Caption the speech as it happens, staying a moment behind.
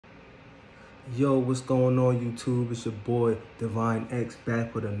Yo, what's going on YouTube? It's your boy Divine X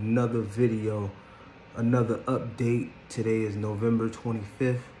back with another video, another update. Today is November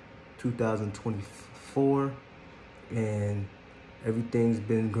 25th, 2024, and everything's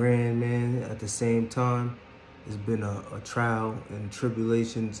been grand, man. At the same time, it's been a trial and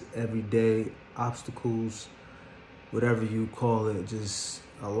tribulations every day, obstacles, whatever you call it, just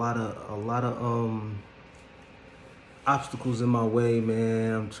a lot of obstacles in my way,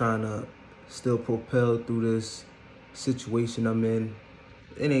 man. I'm trying to still propel through this situation I'm in.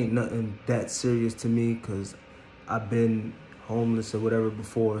 It ain't nothing that serious to me because I've been homeless or whatever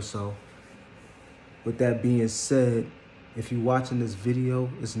before. So with that being said, if you're watching this video,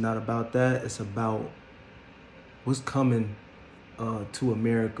 it's not about that. It's about what's coming to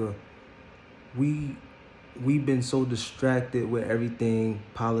America. We've been so distracted with everything,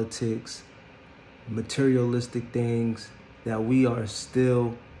 politics, materialistic things, that we are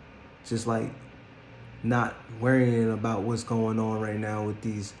still just like not worrying about what's going on right now with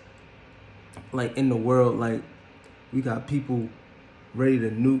these, like in the world. Like we got people ready to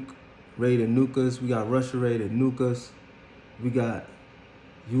nuke us. We got Russia ready to nuke us. We got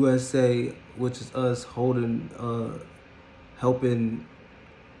USA, which is us helping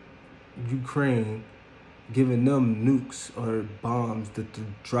Ukraine, giving them nukes or bombs to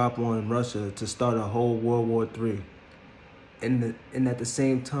drop on Russia to start a whole World War III. And at the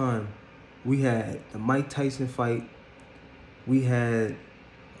same time, we had the Mike Tyson fight. We got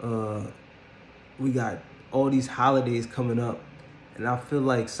all these holidays coming up, and I feel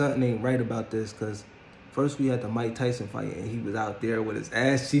like something ain't right about this, because first we had the Mike Tyson fight, and he was out there with his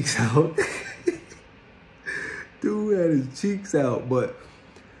ass cheeks out. Dude had his cheeks out, but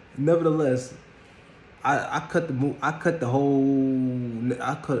nevertheless, I cut it all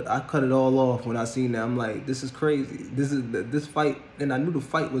off when I seen that. I'm like, this is crazy. This fight, and I knew the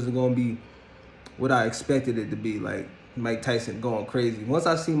fight wasn't gonna be what I expected it to be. Like Mike Tyson going crazy. Once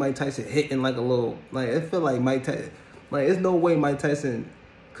I see Mike Tyson hitting like a little, like it feel like Mike Tyson, like there's no way Mike Tyson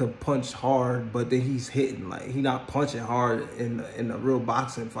could punch hard, but then he's hitting, like he not punching hard in a real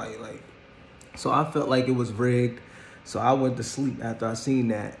boxing fight. Like, so I felt like it was rigged. So I went to sleep after I seen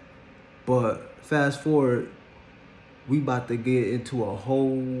that. But fast forward, we about to get into a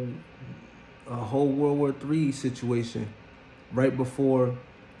whole World War III situation right before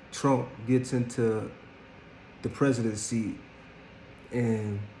Trump gets into the presidency.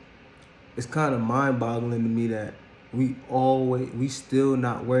 And it's kind of mind-boggling to me that we still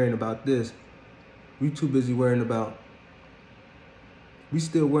not worrying about this. We too busy worrying about, we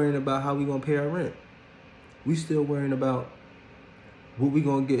still worrying about how we gonna pay our rent. We still worrying about what we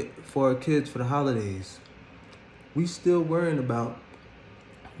gonna get for our kids for the holidays. We still worrying about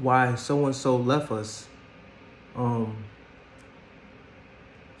why so-and-so left us.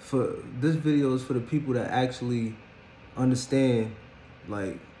 For this video is for the people that actually understand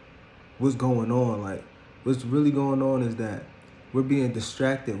like what's going on. Like what's really going on is that we're being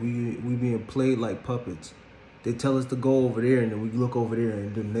distracted. We being played like puppets. They tell us to go over there, and then we look over there,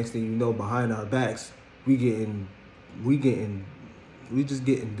 and the next thing you know, behind our backs, we just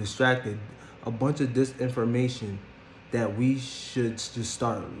getting distracted. A bunch of disinformation that we should just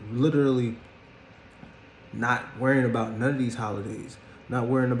start literally not worrying about none of these holidays, not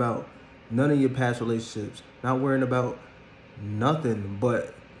worrying about none of your past relationships, not worrying about nothing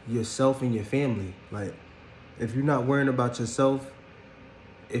but yourself and your family. Like, if you're not worrying about yourself,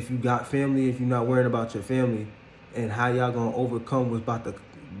 if you got family, if you're not worrying about your family and how y'all gonna overcome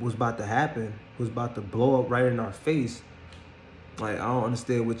what's about to happen, what's about to blow up right in our face, like, I don't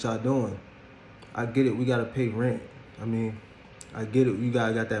understand what y'all doing. I get it, we gotta pay rent. I mean, I get it, you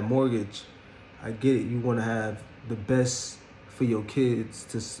guys got that mortgage. I get it, you wanna have the best for your kids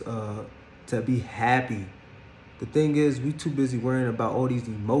to be happy. The thing is, we too busy worrying about all these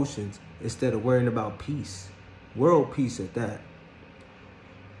emotions instead of worrying about peace. World peace at that.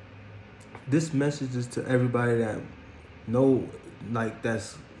 This message is to everybody that know, like,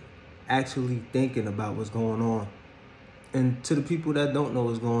 that's actually thinking about what's going on. And to the people that don't know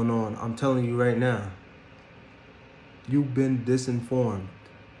what's going on, I'm telling you right now, you've been disinformed.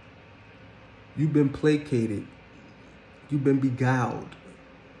 You've been placated. You've been beguiled.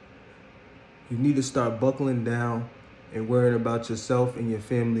 You need to start buckling down and worrying about yourself and your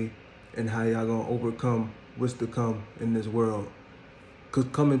family and how y'all gonna overcome what's to come in this world. Because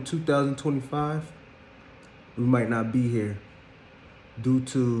coming 2025, we might not be here due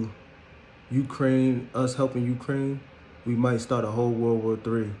to Ukraine, us helping Ukraine. We might start a whole World War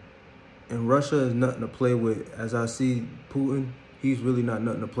III. And Russia is nothing to play with. As I see Putin, he's really not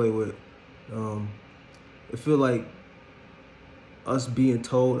nothing to play with. I feel like us being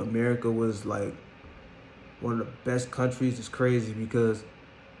told America was like one of the best countries is crazy because,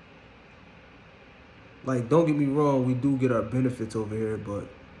 like, don't get me wrong, we do get our benefits over here, but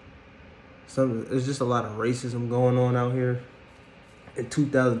there's just a lot of racism going on out here in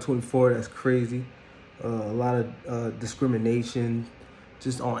 2024. That's crazy. A lot of discrimination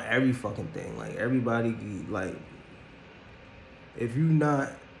just on every fucking thing. Like, everybody, like, if you're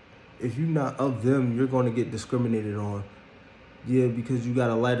not of them, you're going to get discriminated on. Yeah, because you got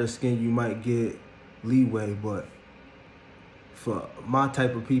a lighter skin, you might get leeway, but for my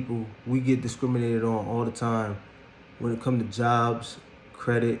type of people, we get discriminated on all the time when it comes to jobs,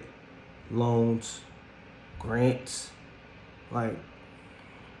 credit, loans, grants. Like,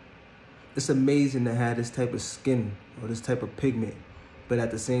 it's amazing to have this type of skin or this type of pigment, but at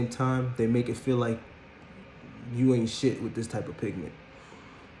the same time, they make it feel like you ain't shit with this type of pigment.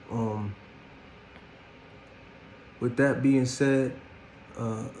 With that being said,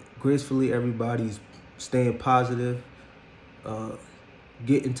 gracefully, everybody's staying positive,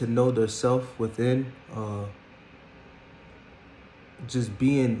 getting to know their self within, just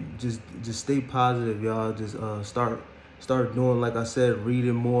stay positive, y'all. Just start doing, like I said,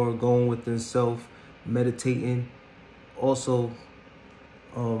 reading more, going within self, meditating. Also,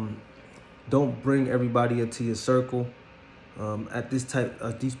 don't bring everybody into your circle. At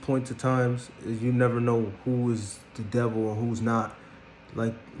these points of times, you never know who is the devil and who's not.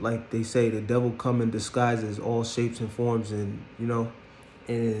 Like they say, the devil come in disguises, all shapes and forms, and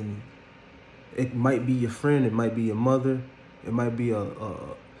and it might be your friend, it might be your mother, it might be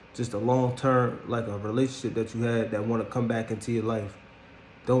just a long term, like a relationship that you had that want to come back into your life.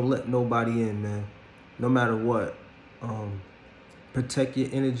 Don't let nobody in, man. No matter what, protect your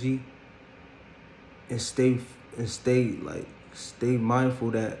energy and stay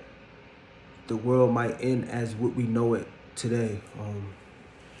mindful that the world might end as what we know it today.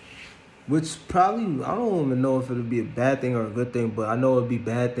 Which probably, I don't even know if it'll be a bad thing or a good thing, but I know it'll be a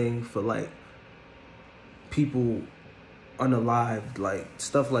bad thing for like people unalived, like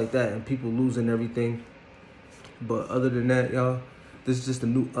stuff like that, and people losing everything. But other than that, y'all, this is just a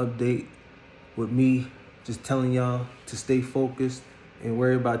new update with me just telling y'all to stay focused and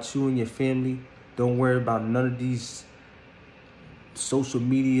worry about you and your family. Don't worry about none of these social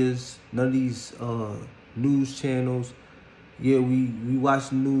medias, none of these news channels. Yeah, we watch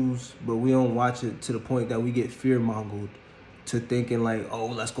the news, but we don't watch it to the point that we get fear-mongered to thinking like, oh,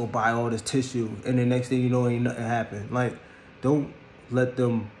 let's go buy all this tissue, and the next thing you know, ain't nothing happened. Like, don't let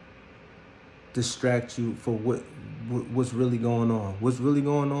them distract you for what's really going on. What's really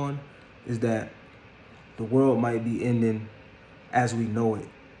going on is that the world might be ending as we know it.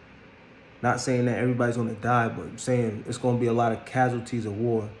 Not saying that everybody's gonna die, but I'm saying it's gonna be a lot of casualties of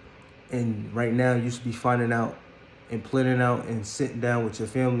war. And right now, you should be finding out and planning out and sitting down with your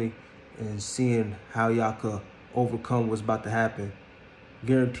family and seeing how y'all could overcome what's about to happen.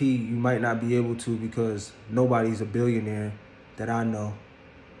 Guaranteed you might not be able to, because nobody's a billionaire that I know.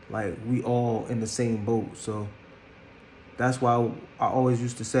 Like, we all in the same boat. So that's why I always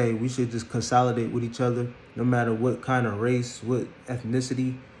used to say we should just consolidate with each other, no matter what kind of race, what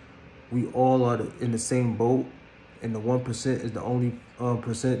ethnicity. We all are in the same boat, and the 1% is the only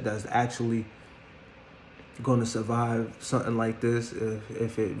percent that's actually going to survive something like this.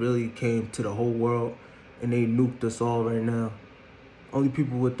 If it really came to the whole world and they nuked us all right now, only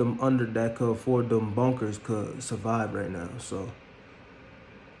people with them under that could afford them bunkers could survive right now. So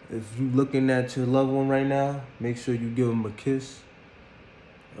if you looking at your loved one right now, make sure you give them a kiss.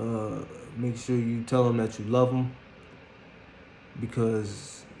 Make sure you tell them that you love them,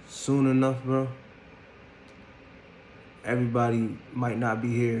 because soon enough, bro, everybody might not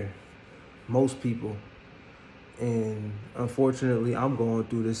be here. Most people. And unfortunately, I'm going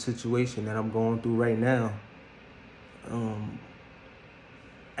through this situation that I'm going through right now.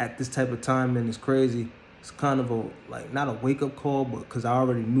 At this type of time, and it's crazy. It's kind of a, like, not a wake-up call, but because I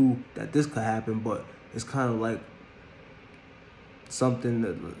already knew that this could happen, but it's kind of like something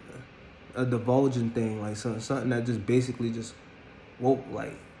that, a divulging thing, like something that just basically just woke,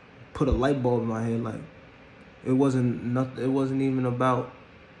 like, put a light bulb in my head. Like, it wasn't nothing. It wasn't even about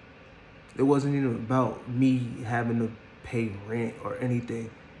me having to pay rent or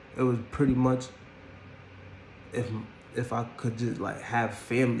anything. It was pretty much if I could just like have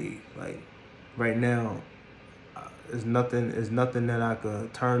family. Like, right now, there's nothing that I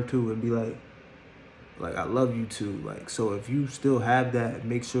could turn to and be like I love you too. Like, so if you still have that,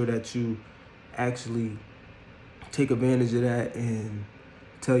 make sure that you actually take advantage of that and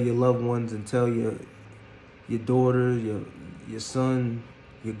tell your loved ones and tell your daughter, your son,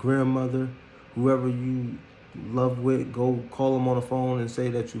 your grandmother, whoever you love with, go call them on the phone and say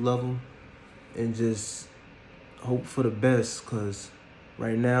that you love them, and just hope for the best, because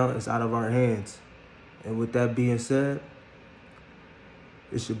right now it's out of our hands. And with that being said,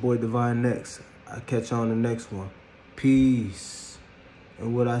 it's your boy Divine Next. I'll catch you on the next one. Peace.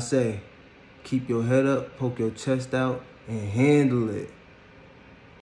 And what I say, keep your head up, poke your chest out, and handle it.